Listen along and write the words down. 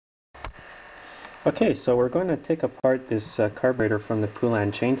Okay, so we're going to take apart this carburetor from the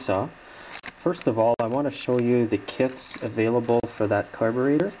Poulan chainsaw. First of all, I want to show you the kits available for that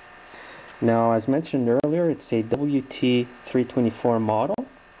carburetor. Now, as mentioned earlier, it's a WT324 model,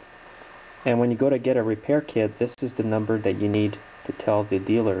 and when you go to get a repair kit, this is the number that you need to tell the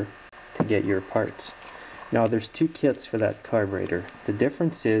dealer to get your parts. Now, there's two kits for that carburetor. The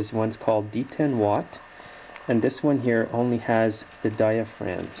difference is one's called D10 watt, and this one here only has the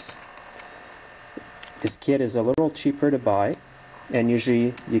diaphragms. This kit is a little cheaper to buy, and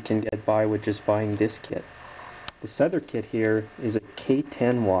usually you can get by with just buying this kit. This other kit here is a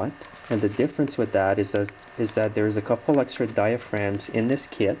K10 watt, and the difference with that is that there's a couple extra diaphragms in this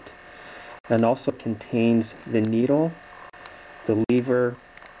kit, and also contains the needle, the lever,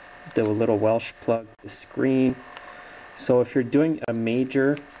 the little Welsh plug, the screen. So if you're doing a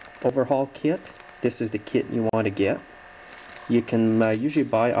major overhaul kit, this is the kit you want to get. You can usually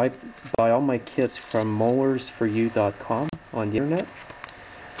I buy all my kits from mowersforyou.com on the internet.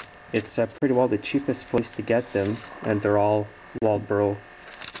 It's pretty well the cheapest place to get them, and they're all Walbro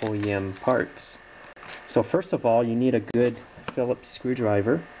OEM parts. So first of all, you need a good Phillips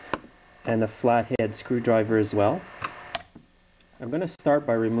screwdriver and a flathead screwdriver as well. I'm going to start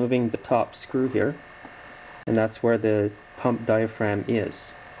by removing the top screw here, and that's where the pump diaphragm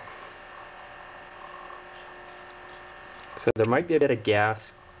is. So there might be a bit of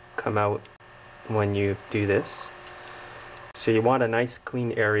gas come out when you do this. So you want a nice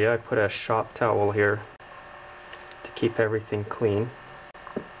clean area. I put a shop towel here to keep everything clean.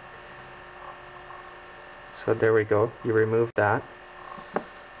 So there we go. You remove that.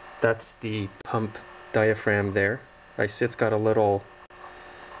 That's the pump diaphragm there. I see it's got a little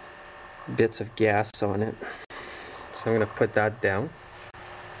bits of gas on it. So I'm going to put that down.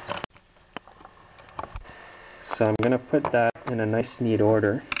 So I'm going to put that in a nice neat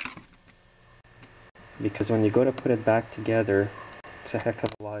order, because when you go to put it back together, it's a heck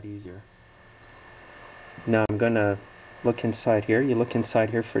of a lot easier. Now I'm going to look inside here. You look inside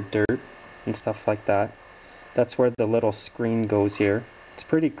here for dirt and stuff like that. That's where the little screen goes here. It's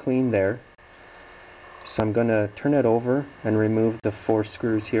pretty clean there. So I'm going to turn it over and remove the 4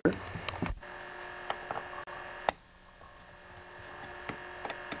 screws here.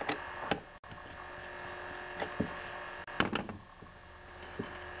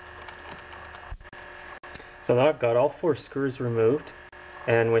 So now I've got all 4 screws removed,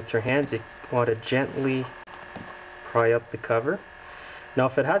 and with your hands you want to gently pry up the cover. Now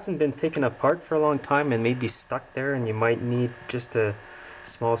if it hasn't been taken apart for a long time and may be stuck there, and you might need just a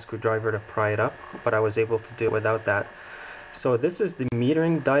small screwdriver to pry it up, but I was able to do it without that. So this is the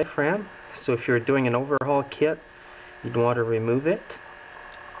metering diaphragm. So if you're doing an overhaul kit, you'd want to remove it.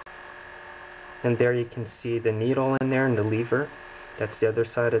 And there you can see the needle in there and the lever. That's the other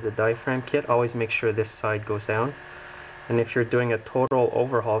side of the diaphragm kit. Always make sure this side goes down. And if you're doing a total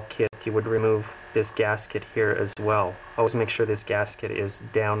overhaul kit, you would remove this gasket here as well. Always make sure this gasket is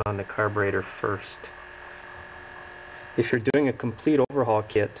down on the carburetor first. If you're doing a complete overhaul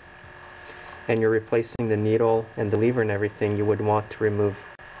kit and you're replacing the needle and the lever and everything, you would want to remove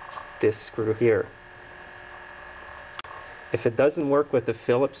this screw here. If it doesn't work with a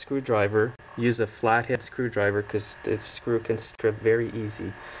Phillips screwdriver, use a flathead screwdriver, because the screw can strip very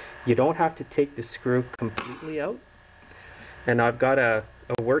easy. You don't have to take the screw completely out. And I've got a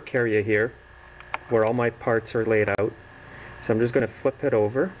work area here where all my parts are laid out. So I'm just going to flip it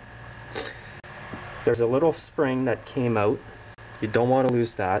over. There's a little spring that came out. You don't want to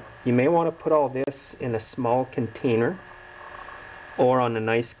lose that. You may want to put all this in a small container or on a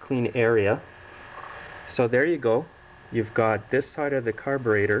nice clean area. So there you go. You've got this side of the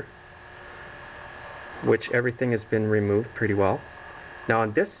carburetor, which everything has been removed pretty well. Now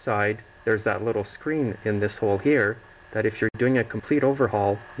on this side, there's that little screen in this hole here that if you're doing a complete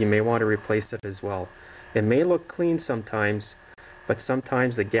overhaul, you may want to replace it as well. It may look clean sometimes, but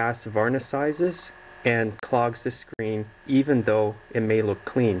sometimes the gas varnicizes and clogs the screen, even though it may look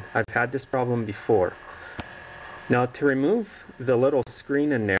clean. I've had this problem before. Now to remove the little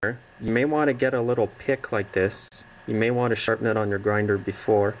screen in there, you may want to get a little pick like this. You may want to sharpen it on your grinder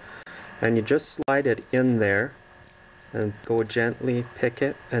before, and you just slide it in there and go gently, pick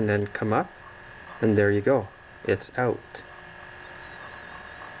it, and then come up, and there you go. It's out.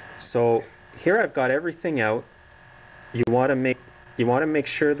 So here I've got everything out. You want to make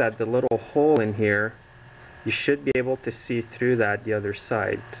sure that the little hole in here, you should be able to see through that the other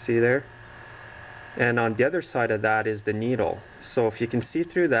side. See there? And on the other side of that is the needle. So if you can see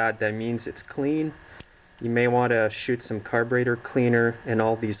through that, that means it's clean. You may want to shoot some carburetor cleaner in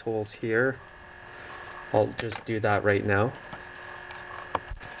all these holes here. I'll just do that right now.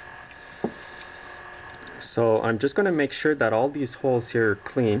 So I'm just going to make sure that all these holes here are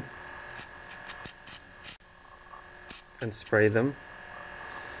clean and spray them.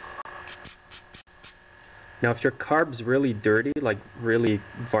 Now if your carb's really dirty, like really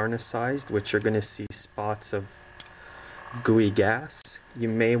varnicized, which you're going to see spots of gooey gas, you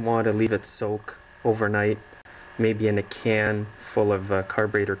may want to leave it soak overnight, maybe in a can full of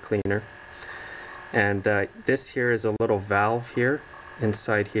carburetor cleaner. And this here is a little valve here,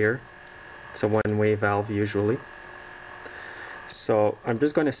 inside here. It's a one-way valve usually. So I'm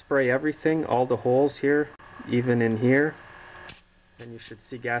just going to spray everything, all the holes here, even in here. And you should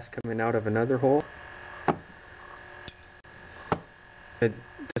see gas coming out of another hole.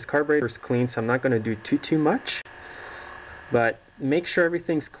 This carburetor is clean, so I'm not going to do too much. But make sure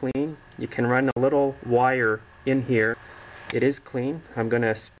everything's clean. You can run a little wire in here. It is clean. I'm going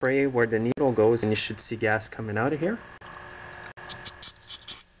to spray where the needle goes, and you should see gas coming out of here.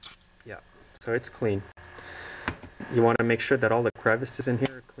 Yeah, so it's clean. You want to make sure that all the crevices in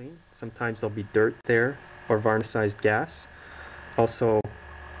here are clean. Sometimes there'll be dirt there or varnicized gas. Also,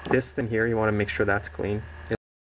 this thing here, you want to make sure that's clean.